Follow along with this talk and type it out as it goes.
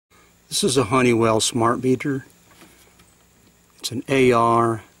This is a Honeywell smart meter. It's an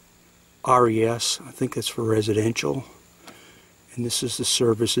A4RES. I think that's for residential. And this is the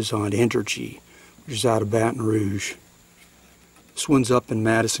services on Entergy, which is out of Baton Rouge. This one's up in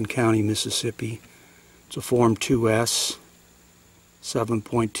Madison County, Mississippi. It's a Form 2S,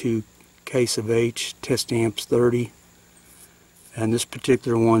 7.2 case of H, test amps 30. And this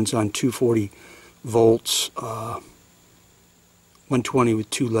particular one's on 240 volts, 120 with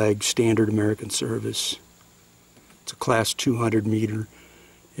 2 legs, standard American service. It's a class 200 meter,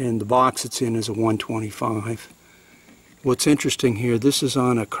 and the box it's in is a 125. What's interesting here, this is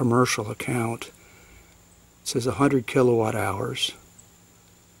on a commercial account. It says 100 kilowatt hours,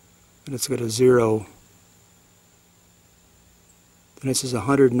 and it's got a 0. And it says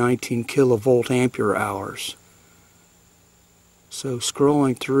 119 kilovolt ampere hours. So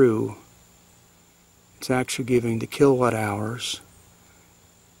scrolling through, it's actually giving the kilowatt hours.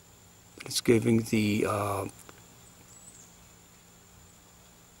 It's giving the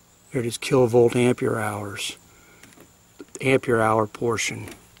there it is, kilovolt ampere hours. The ampere hour portion,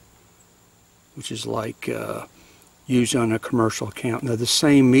 which is like used on a commercial account. Now the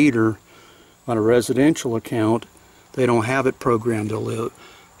same meter on a residential account, they don't have it programmed to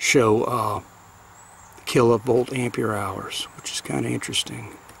show kilovolt ampere hours, which is kind of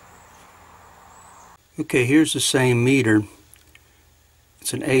interesting. Okay, here's the same meter.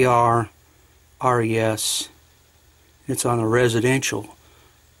 It's an A4RES. It's on a residential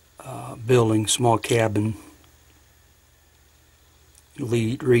building, small cabin.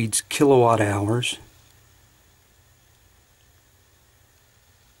 It reads kilowatt hours.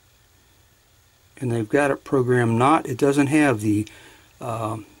 And they've got it programmed it doesn't have the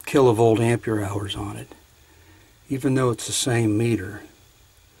kilovolt ampere hours on it, even though it's the same meter.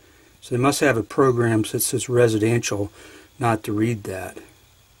 So they must have it programmed that says residential not to read that.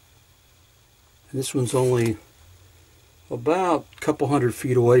 And this one's only about a couple hundred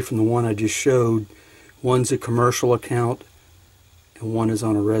feet away from the one I just showed. One's a commercial account and one is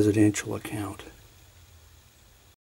on a residential account.